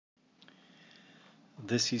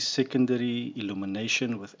This is Secondary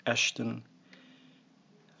Illumination with Ashton.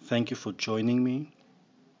 Thank you for joining me.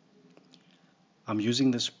 I'm using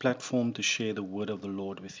this platform to share the word of the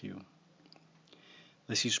Lord with you.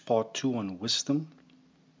 This is part 2 on wisdom,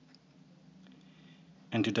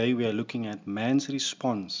 and today we are looking at man's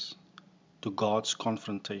response to God's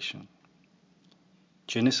confrontation.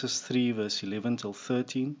 Genesis 3 verse 11 till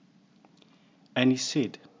 13. And he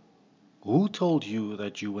said, "Who told you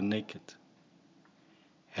that you were naked?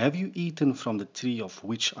 Have you eaten from the tree of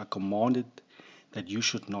which I commanded that you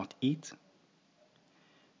should not eat?"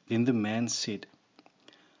 Then the man said,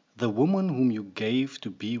 "The woman whom you gave to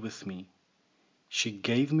be with me, she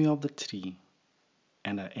gave me of the tree,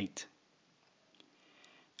 and I ate."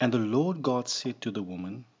 And the Lord God said to the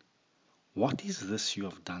woman, "What is this you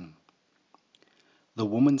have done?" The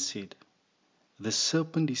woman said, "The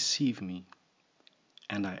serpent deceived me,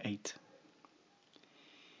 and I ate."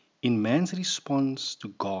 In man's response to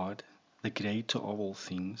God, the creator of all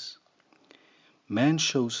things, man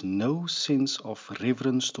shows no sense of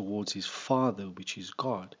reverence towards his Father, which is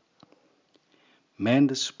God. Man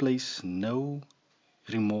displays no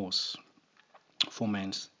remorse for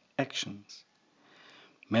man's actions.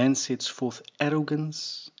 Man sets forth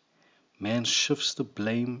arrogance. Man shifts the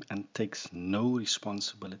blame and takes no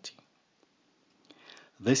responsibility.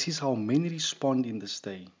 This is how many respond in this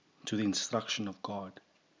day to the instruction of God.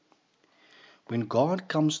 When God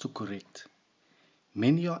comes to correct,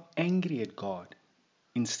 many are angry at God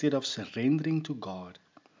instead of surrendering to God,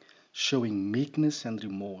 showing meekness and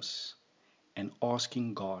remorse, and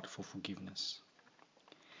asking God for forgiveness.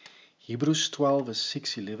 Hebrews 12 verse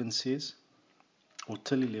 6-11 says, or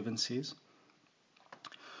till 11 says,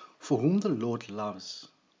 "For whom the Lord loves,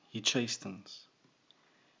 he chastens,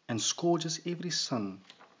 and scourges every son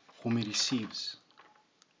whom he receives.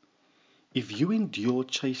 If you endure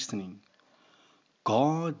chastening,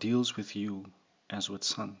 God deals with you as with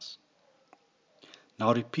sons."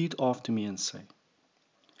 Now repeat after me and say,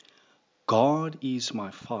 "God is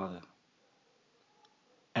my Father,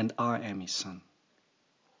 and I am his son."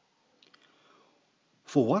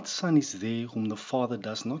 For what son is there whom the Father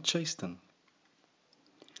does not chasten?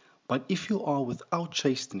 But if you are without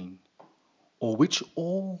chastening, or which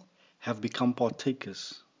all have become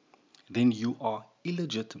partakers, then you are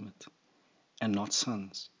illegitimate and not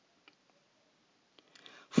sons.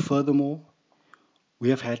 Furthermore, we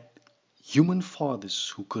have had human fathers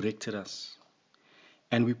who corrected us,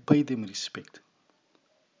 and we pay them respect.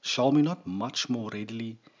 Shall we not much more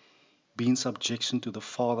readily be in subjection to the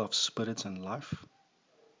Father of spirits and life?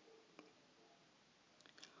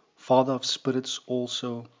 Father of spirits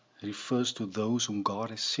also refers to those whom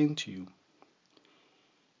God has sent to you.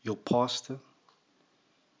 Your pastor,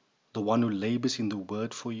 the one who labors in the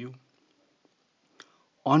word for you.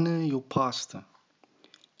 Honor your pastor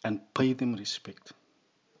and pay them respect.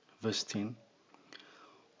 Verse 10.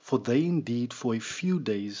 For they indeed for a few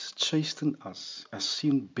days chasten us as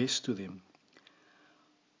seemed best to them,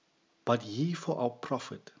 but ye for our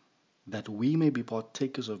profit, that we may be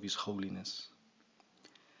partakers of his holiness.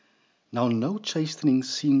 Now no chastening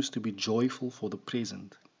seems to be joyful for the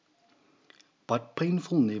present, but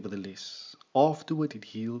painful nevertheless. Afterward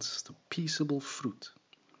it yields the peaceable fruit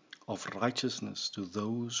of righteousness to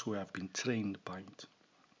those who have been trained by it.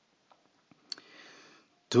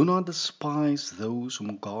 Do not despise those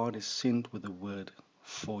whom God has sent with the word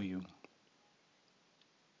for you.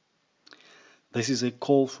 This is a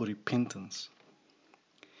call for repentance.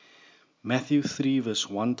 Matthew 3 verse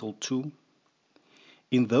 1 till 2.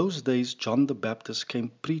 In those days John the Baptist came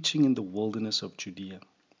preaching in the wilderness of Judea,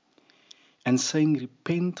 and saying,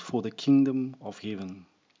 "Repent, for the kingdom of heaven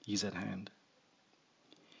is at hand."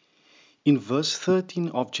 In verse 13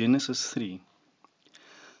 of Genesis 3,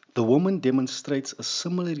 the woman demonstrates a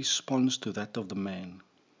similar response to that of the man.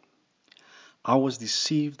 "I was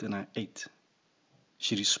deceived and I ate."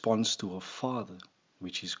 She responds to her Father,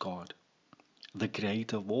 which is God, the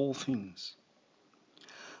creator of all things.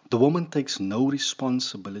 The woman takes no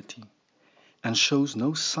responsibility and shows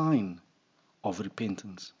no sign of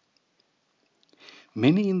repentance.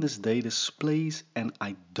 Many in this day displays an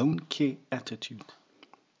 "I don't care" attitude.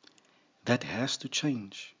 That has to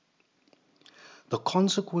change. The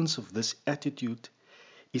consequence of this attitude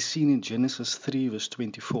is seen in Genesis 3 verse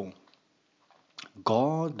 24.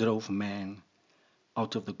 God drove man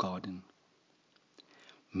out of the garden.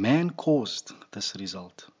 Man caused this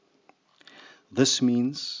result. This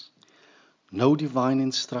means no divine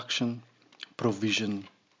instruction, provision,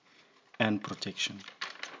 and protection.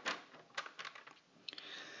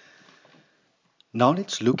 Now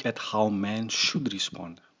let's look at how man should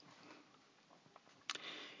respond.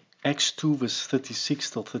 Acts 2 verse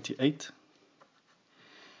 36 till 38.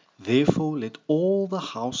 Therefore let all the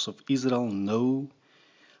house of Israel know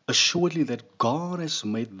assuredly that God has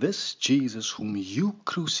made this Jesus whom you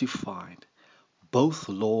crucified, both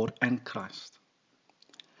Lord and Christ.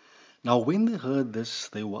 Now when they heard this,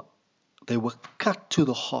 they were cut to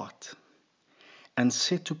the heart, and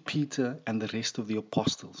said to Peter and the rest of the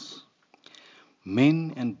apostles,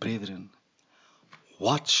 Men and brethren,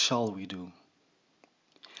 what shall we do?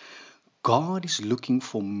 God is looking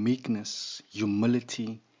for meekness,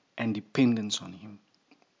 humility, and dependence on Him.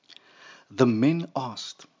 The men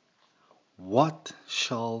asked, What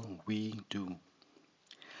shall we do?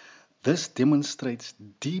 This demonstrates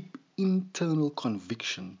deep internal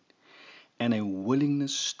conviction and a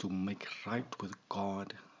willingness to make right with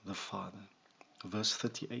God the Father. Verse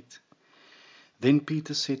 38. Then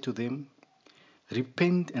Peter said to them,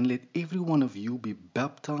 Repent and let every one of you be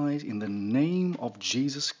baptized in the name of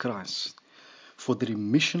Jesus Christ for the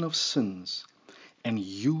remission of sins, and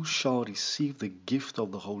you shall receive the gift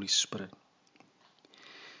of the Holy Spirit.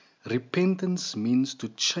 Repentance means to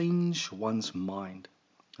change one's mind.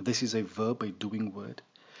 This is a verb, a doing word.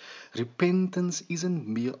 Repentance isn't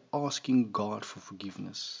mere asking God for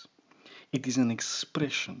forgiveness. It is an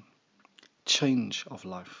expression, change of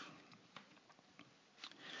life.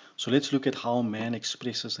 So let's look at how man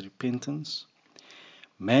expresses repentance.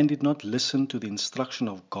 Man did not listen to the instruction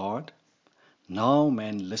of God. Now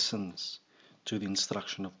man listens to the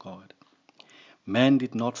instruction of God. Man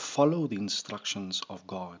did not follow the instructions of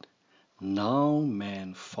God. Now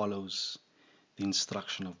man follows the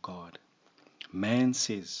instruction of God. Man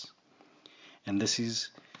says, and this is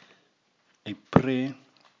a prayer,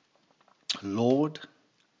 Lord,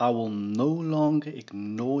 I will no longer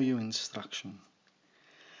ignore your instruction.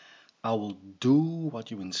 I will do what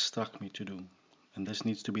you instruct me to do. And this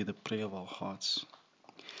needs to be the prayer of our hearts.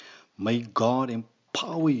 May God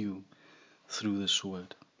empower you through this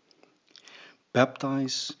word.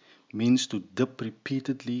 Baptize means to dip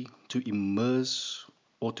repeatedly, to immerse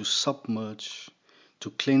or to submerge, to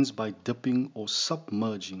cleanse by dipping or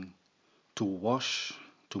submerging, to wash,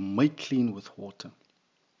 to make clean with water.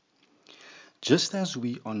 Just as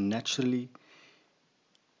we are naturally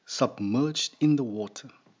submerged in the water,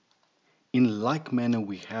 in like manner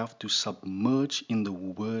we have to submerge in the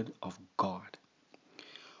Word of God.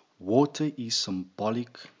 Water is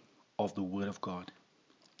symbolic of the Word of God.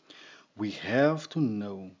 We have to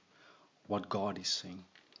know what God is saying.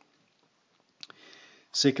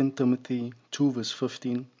 2 Timothy 2 verse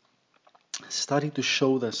 15. Study to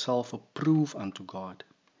show thyself approved unto God,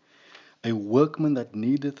 a workman that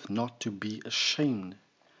needeth not to be ashamed,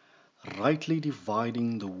 rightly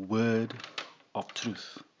dividing the word of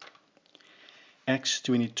truth. Acts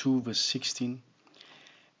 22 verse 16.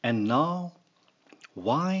 And now,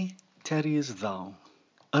 why tarriest thou?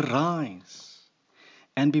 Arise,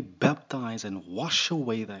 and be baptized, and wash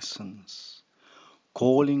away thy sins,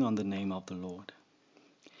 calling on the name of the Lord.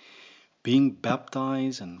 Being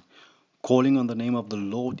baptized and calling on the name of the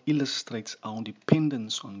Lord illustrates our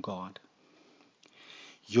dependence on God.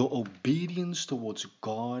 Your obedience towards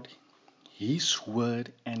God, His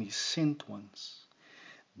Word, and His sent ones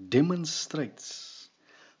demonstrates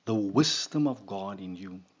the wisdom of God in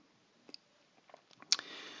you.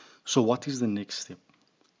 So what is the next step?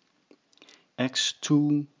 Acts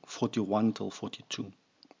 2:41 till 42.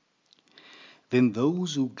 Then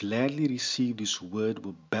those who gladly received His word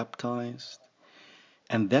were baptized,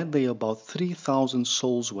 and that day about 3,000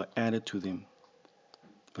 souls were added to them.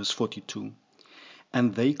 Verse 42.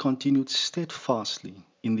 And they continued steadfastly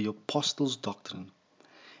in the apostles' doctrine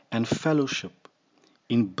and fellowship,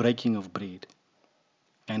 in breaking of bread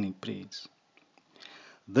and in prayers.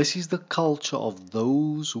 This is the culture of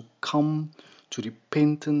those who come to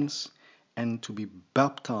repentance and to be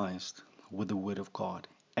baptized with the Word of God.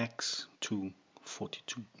 Acts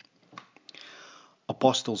 2:42.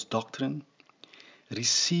 Apostles' doctrine.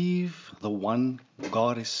 Receive the one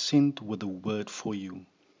God has sent with the Word for you.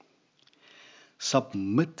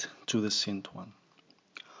 Submit to the sent one.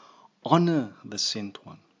 Honor the sent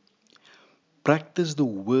one. Practice the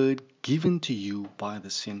word given to you by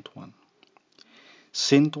the sent one.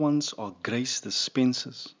 Sent ones are grace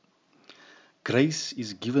dispensers. Grace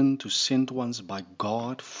is given to sent ones by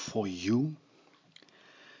God for you.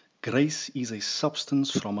 Grace is a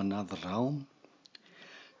substance from another realm.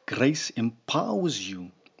 Grace empowers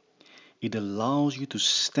you. It allows you to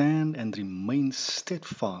stand and remain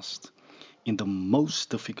steadfast in the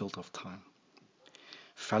most difficult of time.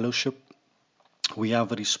 Fellowship. We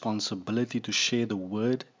have a responsibility to share the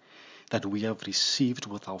word that we have received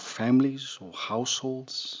with our families or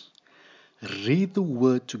households. Read the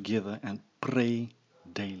word together and pray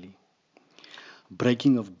daily.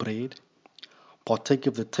 Breaking of bread. Partake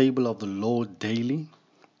of the table of the Lord daily.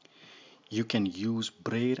 You can use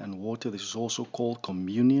bread and water. This is also called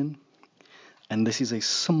communion. And this is a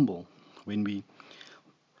symbol when we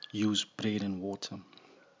use bread and water.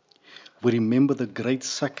 We remember the great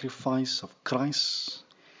sacrifice of Christ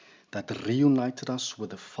that reunited us with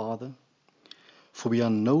the Father. For we are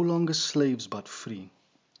no longer slaves but free.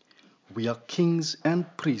 We are kings and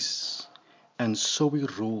priests, and so we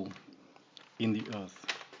rule in the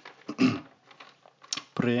earth.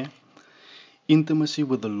 Prayer, intimacy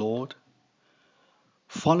with the Lord.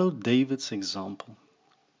 Follow David's example.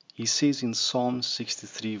 He says in Psalm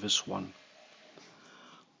 63 verse 1,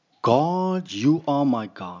 God, you are my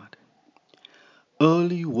God.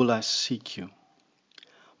 Early will I seek you.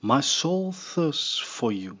 My soul thirsts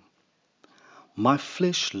for you. My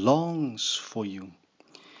flesh longs for you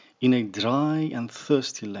in a dry and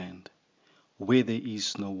thirsty land where there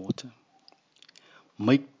is no water.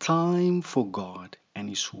 Make time for God and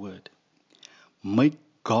His Word. Make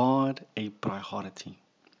God a priority.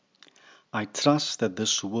 I trust that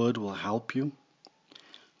this word will help you.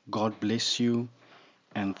 God bless you,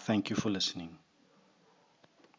 and thank you for listening.